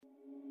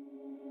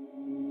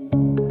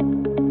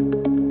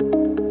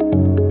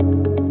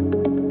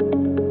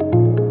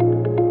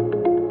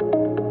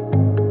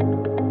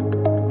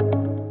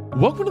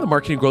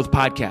Marketing Growth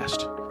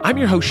Podcast. I'm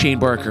your host, Shane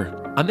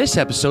Barker. On this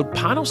episode,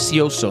 Panos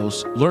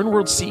Siosos,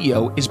 LearnWorld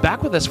CEO, is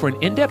back with us for an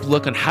in-depth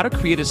look on how to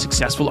create a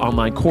successful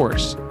online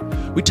course.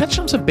 We touched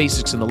on some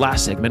basics in the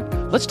last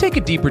segment. Let's take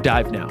a deeper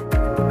dive now.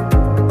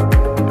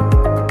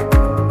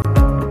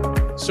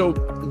 So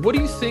what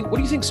do you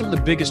think some of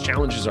the biggest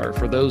challenges are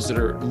for those that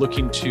are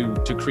looking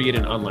to create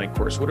an online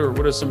course? What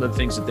are some of the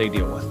things that they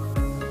deal with?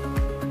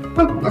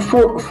 Well,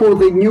 for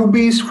the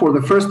newbies, for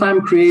the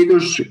first-time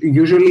creators,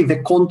 usually the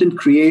content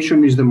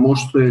creation is the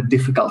most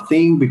difficult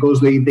thing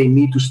because they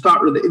need to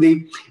start.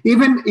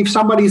 Even if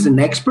somebody is an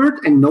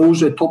expert and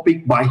knows a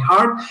topic by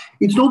heart,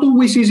 it's not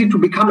always easy to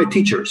become a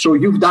teacher. So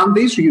you've done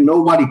this, you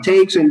know what it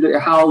takes and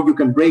how you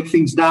can break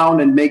things down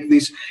and make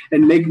this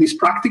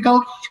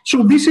practical.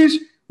 So this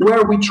is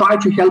where we try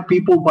to help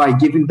people by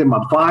giving them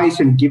advice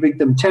and giving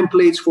them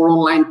templates for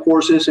online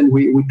courses, and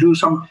we do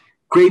some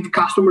great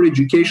customer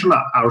education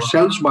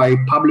ourselves by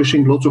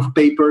publishing lots of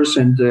papers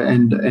and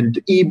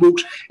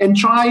ebooks, and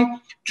try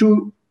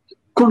to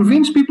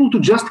convince people to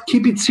just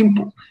keep it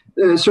simple.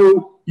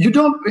 So you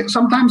don't.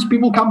 Sometimes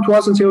people come to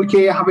us and say,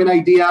 "Okay, I have an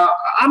idea.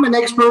 I'm an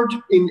expert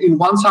in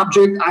one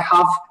subject. I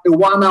have a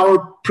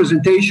 1-hour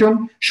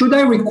presentation. Should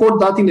I record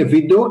that in a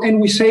video?"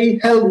 And we say,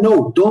 "Hell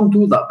no! Don't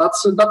do that.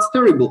 That's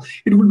terrible.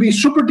 It would be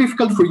super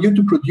difficult for you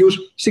to produce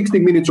 60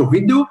 minutes of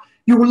video.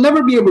 You will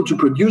never be able to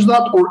produce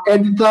that or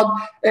edit that.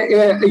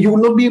 You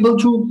will not be able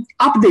to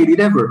update it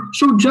ever.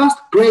 So just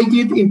break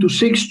it into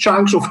 6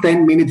 chunks of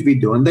 10-minute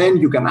video, and then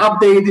you can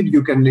update it.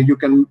 You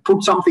can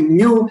put something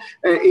new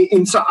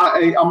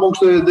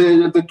amongst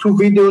the 2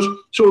 videos."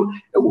 So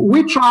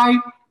we try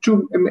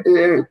to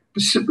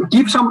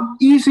give some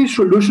easy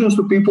solutions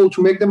to people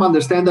to make them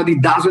understand that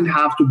it doesn't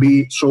have to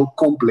be so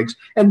complex.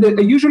 And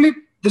usually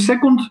the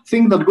second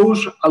thing that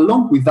goes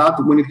along with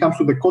that when it comes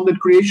to the content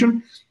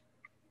creation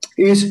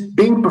is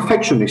being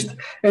perfectionist.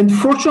 And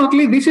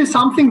fortunately, this is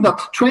something that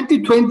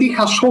 2020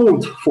 has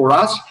solved for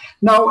us.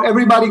 Now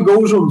everybody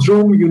goes on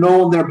Zoom,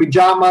 on their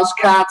pajamas,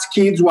 cats,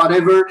 kids,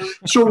 whatever.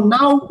 So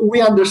now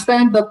we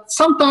understand that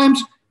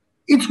sometimes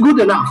it's good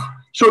enough.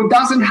 So it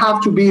doesn't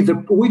have to be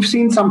we've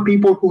seen some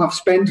people who have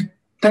spent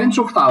tens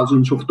of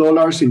thousands of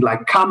dollars in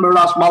like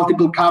cameras,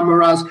 multiple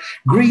cameras,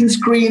 green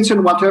screens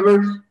and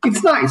whatever.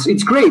 It's nice.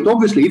 It's great.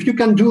 Obviously, if you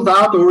can do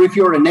that, or if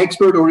you're an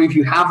expert, or if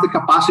you have the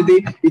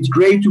capacity, it's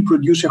great to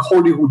produce a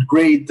Hollywood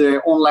grade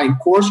online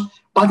course,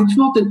 but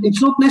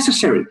it's not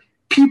necessary.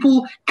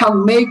 People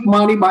can make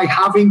money by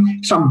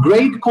having some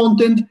great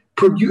content,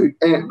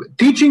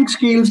 teaching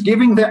skills,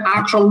 giving the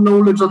actual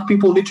knowledge that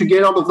people need to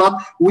get out of that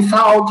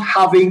without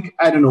having,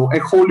 a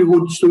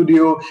Hollywood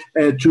studio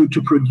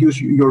to produce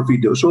your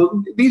video.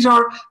 So these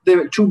are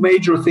the 2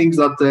 major things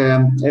that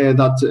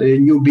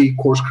newbie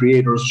course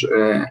creators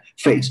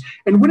face.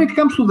 And when it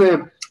comes to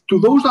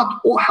those that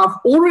have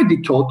already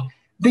taught,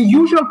 the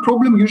usual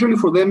problem usually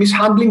for them is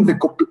handling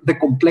the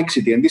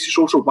complexity. And this is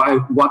also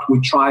what we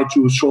try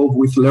to solve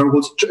with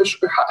LearnWorld,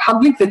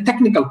 handling the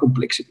technical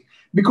complexity.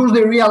 Because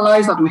they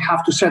realize that we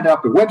have to set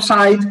up a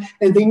website,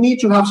 and they need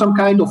to have some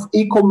kind of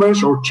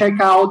e-commerce or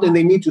checkout, and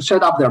they need to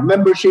set up their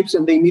memberships,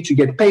 and they need to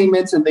get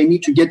payments, and they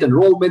need to get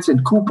enrollments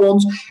and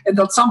coupons. And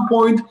at some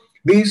point,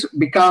 this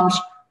becomes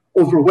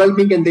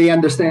overwhelming, and they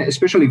understand,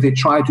 especially if they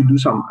try to do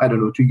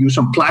to use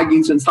some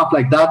plugins and stuff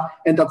like that.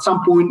 And at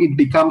some point, it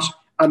becomes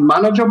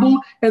unmanageable.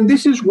 And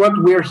this is what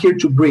we're here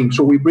to bring.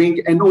 So we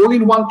bring an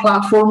all-in-one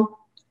platform.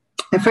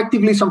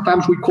 Effectively,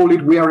 sometimes we call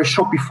it, we are a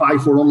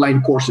Shopify for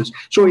online courses.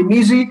 So an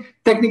easy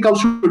technical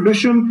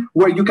solution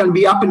where you can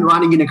be up and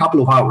running in a couple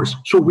of hours.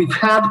 So we've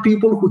had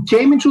people who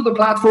came into the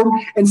platform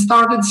and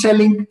started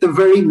selling the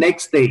very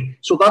next day.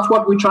 So that's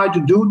what we try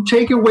to do,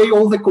 take away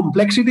all the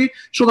complexity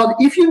so that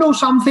if you know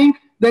something,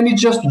 then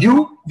it's just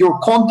you, your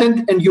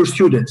content, and your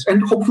students,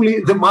 and hopefully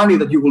the money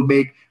that you will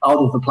make out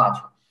of the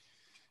platform.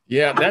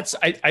 Yeah,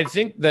 I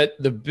think that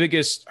the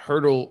biggest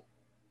hurdle,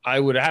 I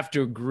would have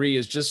to agree,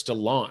 is just to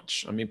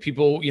launch. I mean,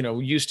 people,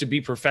 used to be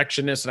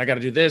perfectionists, and I got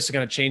to do this, I got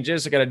to change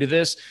this, I got to do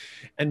this.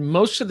 And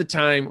most of the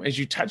time, as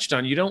you touched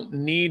on, you don't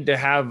need to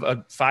have a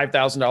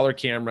 $5,000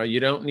 camera. You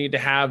don't need to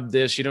have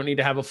this. You don't need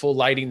to have a full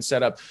lighting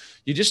setup.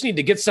 You just need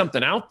to get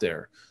something out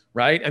there,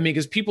 right? I mean,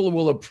 because people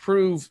will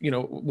approve,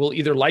 will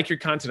either like your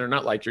content or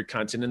not like your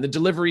content. And the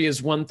delivery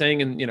is one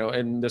thing, and,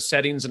 and the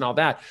settings and all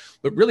that.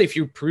 But really, if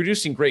you're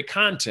producing great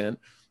content,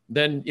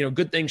 then,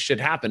 good things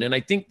should happen. And I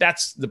think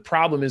that's the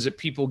problem, is that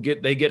people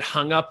get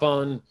hung up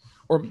on,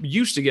 or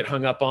used to get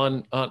hung up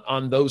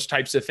on those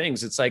types of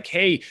things. It's like,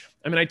 hey,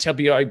 I tell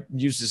people, I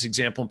use this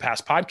example in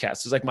past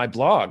podcasts. It's like my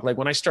blog. Like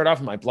when I start off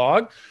with my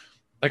blog,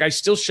 like I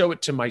still show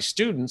it to my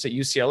students at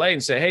UCLA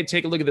and say, hey,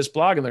 take a look at this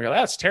blog. And they're like,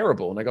 that's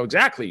terrible. And I go,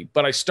 exactly.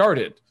 But I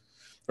started.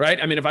 Right.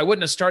 I mean, if I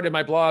wouldn't have started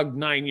my blog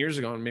 9 years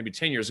ago and maybe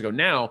 10 years ago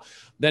now,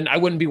 then I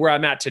wouldn't be where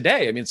I'm at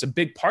today. I mean, it's a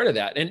big part of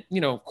that. And,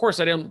 of course,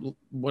 I don't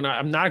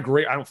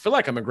feel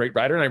like I'm a great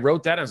writer. And I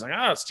wrote that and I was like,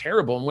 it's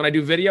terrible. And when I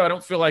do video, I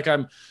don't feel like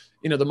I'm,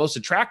 the most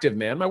attractive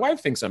man. My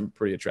wife thinks I'm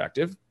pretty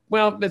attractive.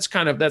 well, that's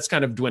kind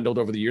of dwindled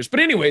over the years. But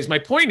anyways, my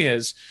point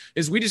is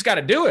we just got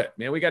to do it,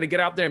 man. We got to get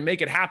out there and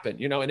make it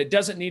happen, and it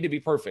doesn't need to be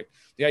perfect.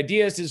 The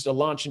idea is to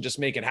launch and just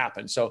make it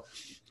happen. So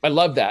I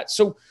love that.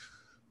 So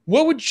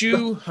what would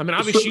you,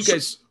 obviously you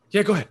guys,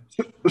 yeah, go ahead.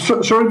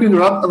 Sorry to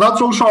interrupt.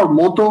 That's also our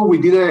motto. We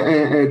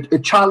did a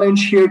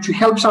challenge here to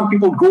help some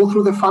people go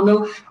through the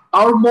funnel.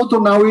 Our motto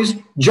now is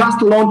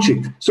just launch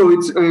it. So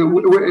it's.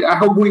 I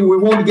hope we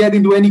won't get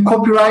into any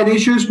copyright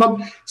issues, but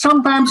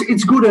sometimes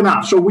it's good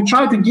enough. So we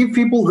try to give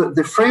people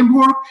the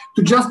framework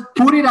to just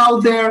put it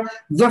out there.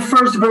 The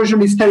first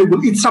version is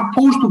terrible. It's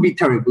supposed to be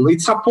terrible.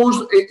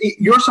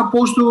 You're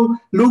supposed to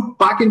look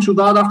back into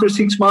that after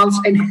 6 months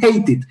and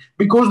hate it,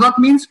 because that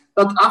means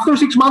that after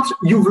 6 months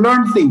you've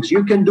learned things.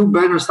 You can do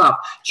better stuff.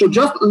 So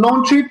just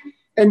launch it,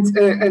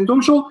 and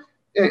also.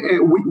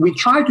 We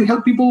try to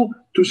help people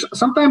to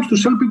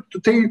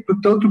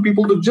tell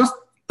people to just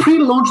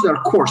pre-launch their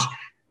course.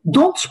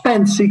 Don't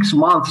spend 6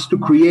 months to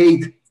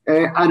create,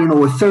 a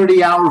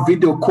 30-hour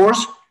video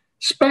course.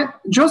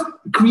 Just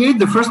create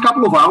the first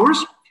couple of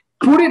hours,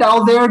 put it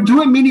out there,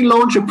 do a mini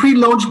launch, a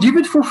pre-launch, give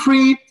it for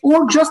free,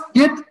 or just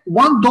get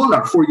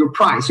 $1 for your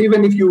price.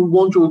 Even if you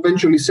want to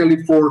eventually sell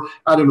it for,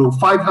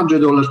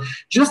 $500,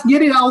 just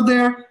get it out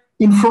there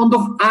in front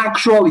of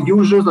actual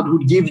users that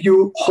would give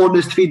you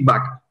honest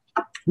feedback.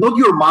 Not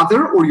your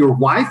mother or your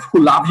wife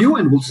who love you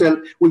and will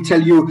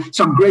tell you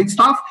some great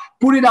stuff.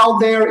 Put it out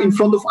there in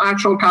front of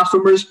actual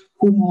customers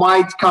who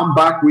might come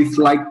back with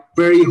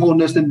very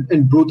honest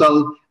and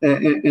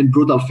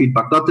brutal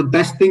feedback. That's the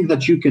best thing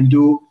that you can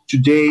do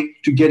today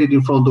to get it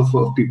in front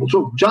of people.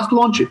 So just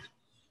launch it.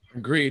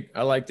 Agreed.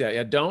 I like that.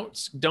 Yeah.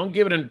 Don't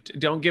give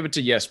it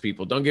to yes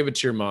people. Don't give it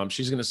to your mom.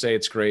 She's going to say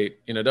it's great.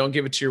 Don't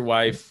give it to your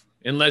wife.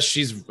 Unless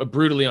she's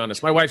brutally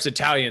honest. My wife's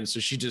Italian, so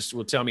she just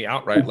will tell me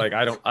outright,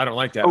 I don't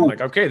like that. I'm like,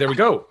 okay, there we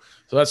go.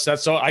 So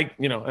that's all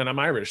and I'm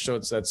Irish, so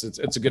it's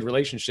a good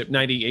relationship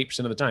 98%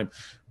 of the time.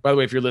 By the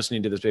way, if you're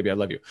listening to this, baby, I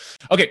love you.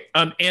 Okay,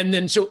 and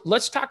then so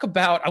let's talk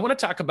about. I want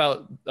to talk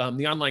about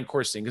the online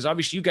course thing, because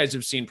obviously you guys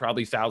have seen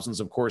probably thousands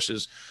of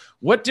courses.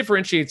 What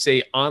differentiates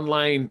a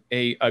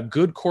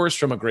good course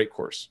from a great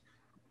course?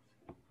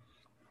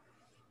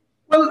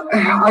 Well,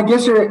 I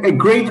guess a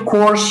great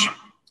course,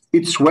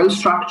 it's well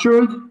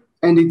structured.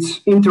 And it's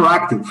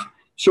interactive.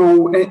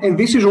 So, and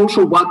this is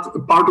also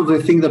what part of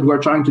the thing that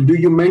we're trying to do.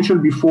 You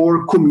mentioned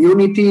before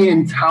community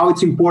and how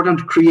it's important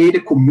to create a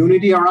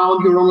community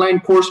around your online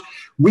course.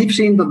 We've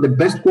seen that the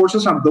best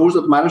courses are those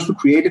that manage to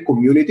create a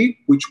community,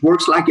 which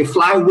works like a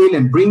flywheel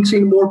and brings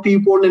in more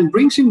people and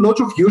brings in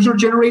lots of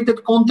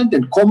user-generated content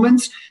and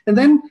comments. And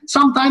then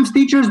sometimes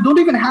teachers don't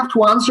even have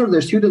to answer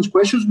their students'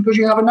 questions, because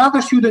you have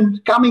another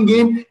student coming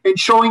in and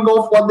showing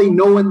off what they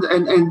know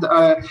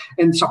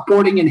and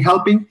supporting and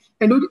helping.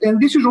 And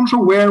this is also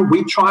where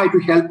we try to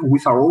help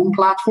with our own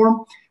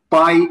platform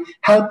by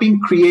helping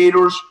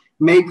creators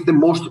make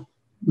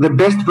the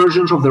best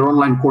versions of their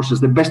online courses,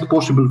 the best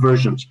possible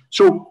versions.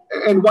 So,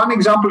 and one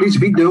example is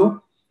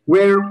video,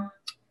 where,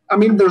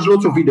 there's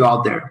lots of video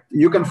out there.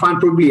 You can find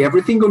probably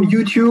everything on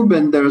YouTube,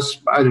 and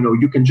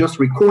you can just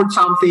record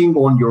something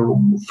on your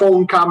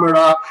phone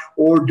camera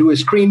or do a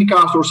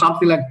screencast or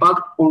something like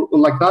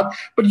that.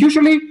 But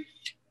usually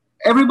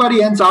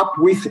everybody ends up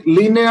with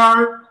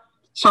linear,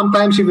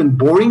 sometimes even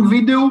boring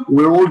video.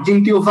 We're all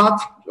guilty of that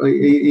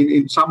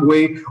in some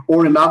way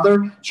or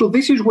another. So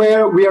this is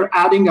where we are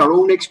adding our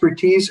own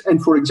expertise.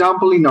 And for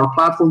example, in our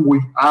platform,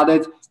 we've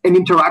added an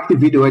interactive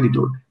video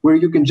editor where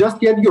you can just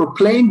get your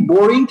plain,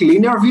 boring,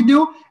 linear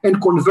video and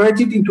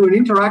convert it into an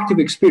interactive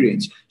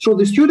experience. So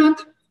the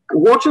student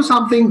watches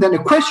something, then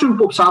a question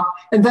pops up,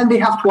 and then they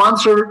have to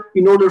answer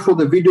in order for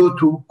the video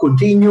to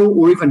continue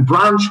or even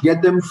branch,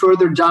 get them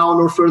further down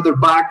or further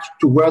back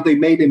to where they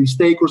made a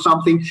mistake or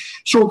something.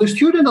 So the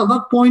student at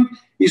that point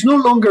is no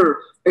longer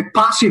a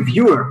passive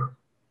viewer,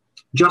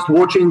 just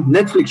watching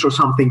Netflix or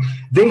something.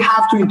 They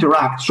have to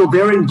interact. So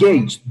they're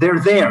engaged. They're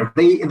there.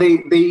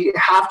 They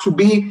have to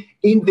be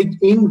in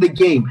the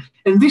game.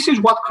 And this is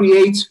what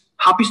creates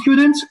happy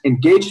students,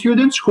 engaged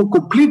students who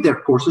complete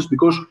their courses,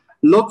 because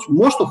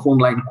most of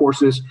online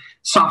courses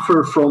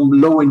suffer from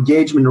low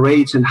engagement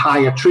rates and high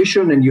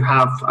attrition. And you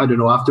have,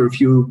 after a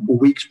few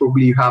weeks,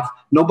 probably you have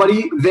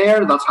nobody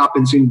there. That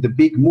happens in the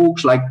big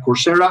MOOCs like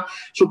Coursera.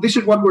 So this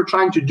is what we're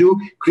trying to do,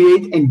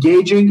 create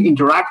engaging,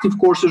 interactive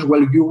courses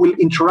where you will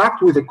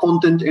interact with the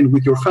content and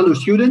with your fellow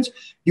students.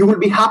 You will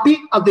be happy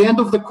at the end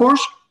of the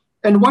course.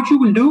 And what you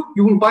will do,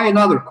 you will buy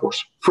another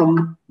course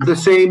from the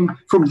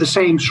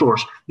same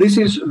source. This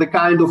is the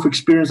kind of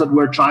experience that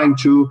we're trying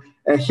to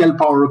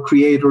help our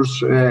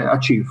creators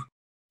achieve.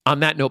 On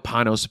that note,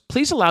 Panos,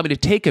 please allow me to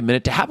take a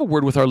minute to have a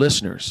word with our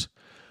listeners.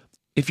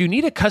 If you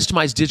need a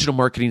customized digital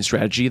marketing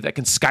strategy that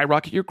can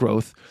skyrocket your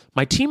growth,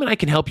 my team and I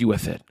can help you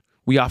with it.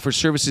 We offer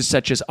services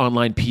such as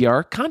online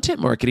PR, content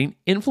marketing,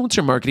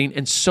 influencer marketing,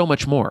 and so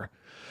much more.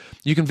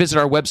 You can visit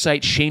our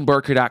website,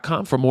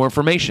 shanebarker.com, for more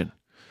information.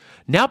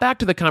 Now back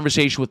to the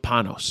conversation with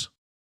Panos.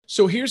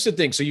 So here's the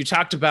thing. So you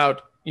talked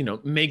about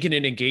making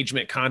an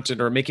engagement content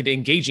or make it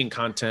engaging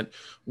content,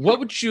 what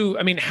would you,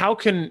 I mean, how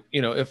can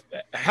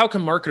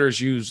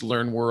marketers use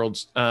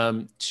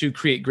LearnWorlds to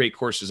create great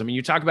courses? I mean,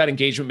 you talk about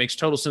engagement, makes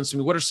total sense to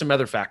me. What are some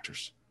other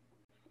factors?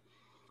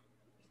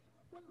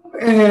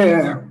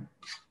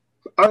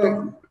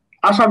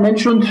 As I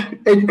mentioned,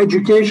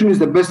 education is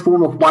the best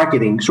form of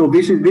marketing. So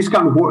this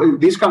can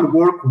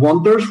work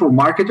wonders for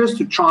marketers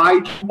to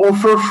try to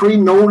offer free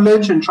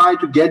knowledge and try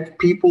to get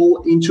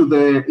people into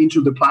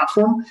the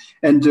platform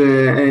and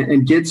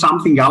get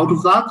something out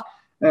of that.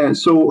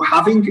 So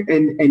having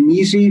an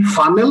easy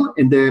funnel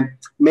and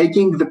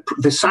making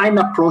the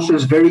sign-up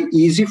process very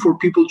easy for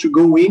people to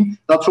go in,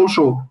 that's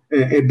also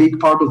a big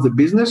part of the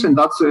business, and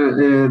that's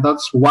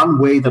one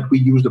way that we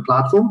use the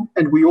platform.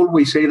 And we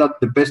always say that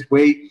the best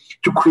way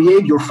to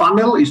create your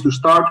funnel is to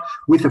start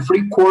with a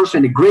free course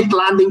and a great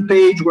landing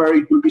page where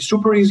it will be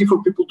super easy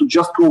for people to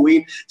just go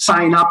in,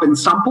 sign up, and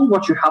sample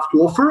what you have to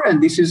offer. And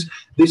this is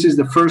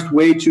the first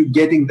way to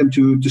getting them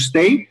to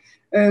stay.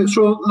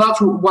 So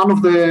that's one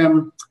of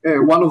the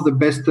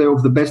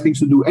best things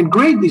to do. And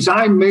great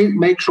design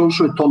makes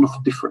also a ton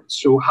of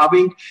difference. So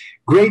having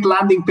great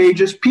landing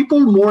pages, people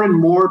more and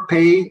more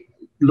pay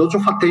lots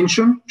of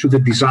attention to the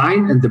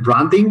design and the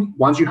branding.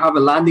 Once you have a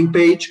landing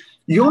page,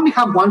 you only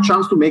have one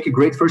chance to make a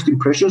great first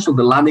impression. So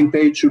the landing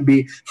page should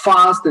be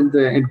fast and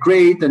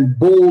great and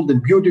bold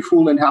and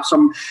beautiful and have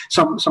some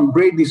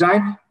great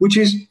design,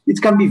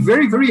 it can be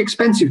very, very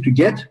expensive to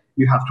get.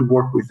 You have to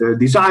work with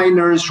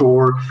designers,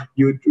 or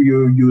you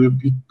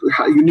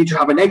need to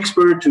have an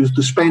expert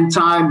to spend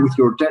time with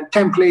your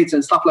templates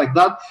and stuff like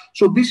that.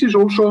 So this is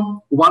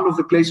also one of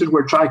the places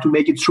where try to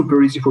make it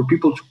super easy for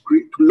people to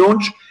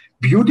launch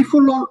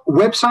beautiful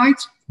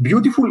websites,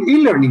 beautiful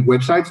e-learning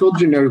websites, not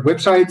generic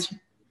websites,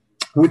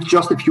 with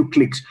just a few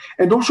clicks.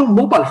 And also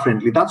mobile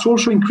friendly. That's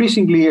also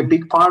increasingly a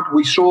big part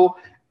we saw,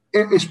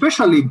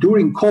 especially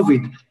during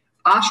COVID,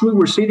 as we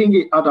were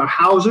sitting at our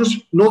houses,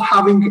 not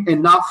having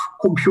enough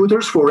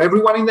computers for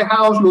everyone in the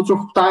house. Lots of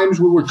times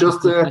we were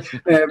just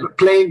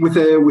playing with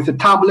a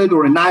tablet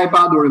or an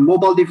iPad or a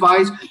mobile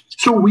device.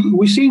 So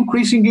we see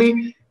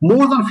increasingly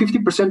more than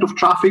 50% of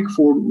traffic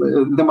for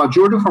the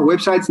majority of our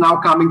websites now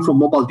coming from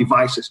mobile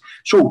devices.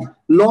 So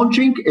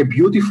launching a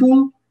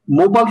beautiful,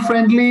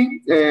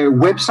 mobile-friendly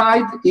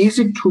website,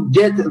 easy to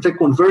get the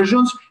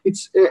conversions.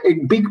 It's a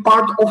big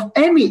part of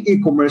any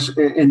e-commerce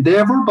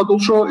endeavor, but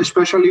also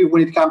especially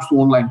when it comes to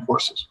online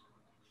courses.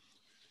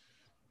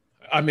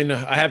 I mean,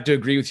 I have to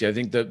agree with you. I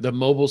think the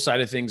mobile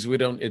side of things,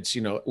 it's,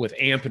 with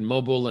AMP and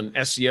mobile and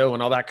SEO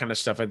and all that kind of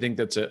stuff, I think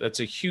that's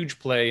a huge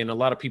play. And a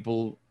lot of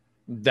people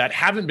that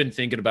haven't been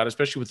thinking about,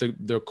 especially with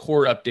the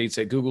core updates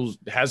that Google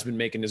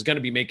is going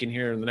to be making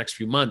here in the next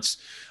few months.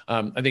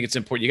 I think it's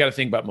important. You got to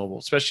think about mobile,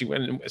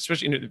 especially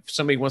if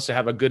somebody wants to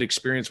have a good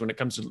experience when it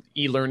comes to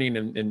e-learning.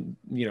 And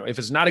if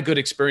it's not a good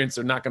experience,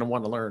 they're not going to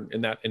want to learn in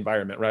that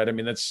environment, right? I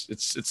mean,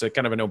 it's a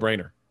kind of a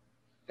no-brainer.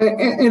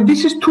 And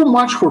this is too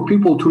much for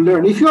people to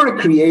learn. If you're a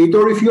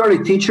creator, if you are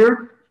a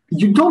teacher,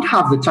 you don't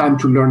have the time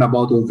to learn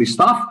about all this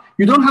stuff.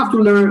 You don't have to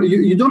learn.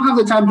 You don't have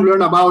the time to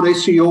learn about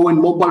SEO and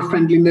mobile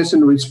friendliness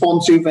and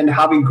responsive and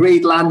having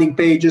great landing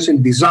pages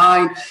and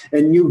design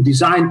and new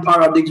design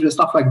paradigms and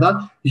stuff like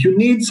that. You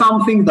need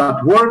something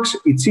that works.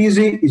 It's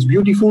easy. It's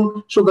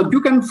beautiful, so that you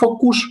can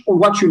focus on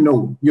what you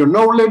know, your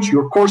knowledge,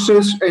 your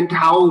courses, and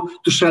how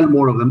to sell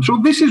more of them.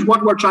 So this is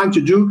what we're trying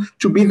to do,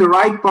 to be the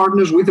right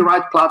partners with the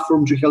right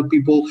platform to help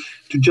people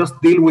to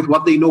just deal with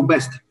what they know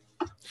best.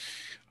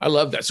 I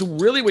love that. So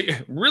really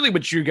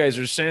what you guys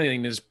are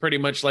saying is pretty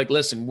much like,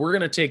 listen, we're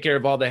going to take care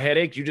of all the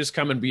headache. You just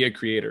come and be a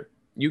creator.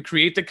 You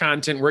create the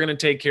content. We're going to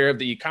take care of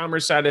the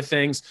e-commerce side of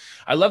things.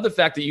 I love the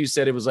fact that you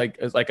said it was like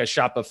a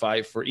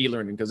Shopify for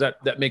e-learning, because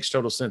that makes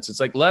total sense.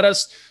 It's like, let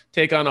us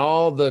take on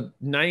all the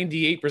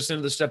 98%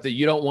 of the stuff that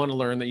you don't want to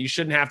learn, that you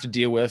shouldn't have to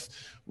deal with,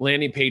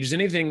 landing pages,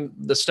 anything,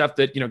 the stuff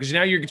that, because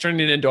now you're turning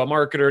it into a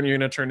marketer and you're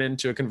going to turn it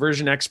into a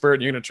conversion expert.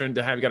 And you're going to turn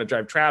to you got to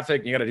drive traffic.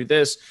 And you got to do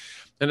this.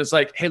 And it's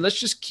like, hey, let's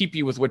just keep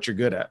you with what you're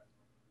good at,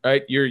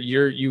 right?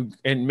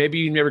 And maybe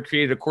you never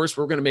created a course.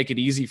 We're going to make it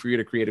easy for you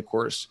to create a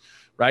course,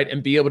 right?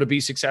 And be able to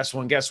be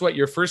successful. And guess what?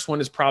 Your first one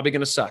is probably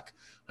going to suck.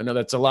 I know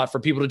that's a lot for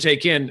people to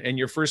take in. And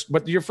your first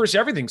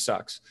everything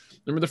sucks.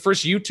 Remember the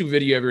first YouTube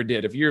video you ever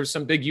did? If you're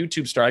some big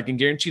YouTube star, I can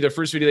guarantee the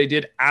first video they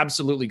did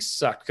absolutely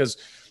sucked, because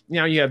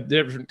you have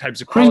different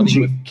types of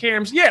quality with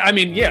cams. Yeah, I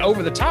mean,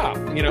 over the top,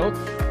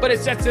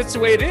 but that's the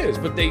way it is.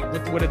 But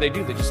what did they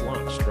do? They just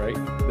launched, right?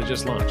 They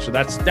just launched. So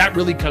that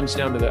really comes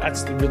down to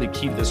that's the really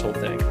key to this whole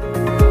thing.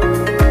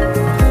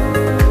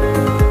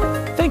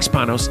 Thanks,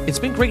 Panos. It's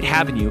been great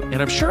having you,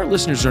 and I'm sure our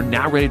listeners are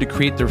now ready to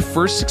create their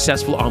first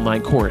successful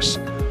online course.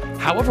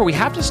 However, we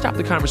have to stop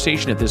the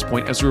conversation at this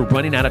point as we're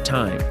running out of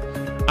time.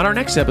 On our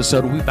next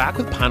episode, we'll be back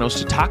with Panos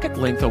to talk at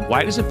length on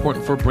why it is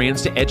important for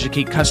brands to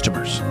educate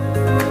customers.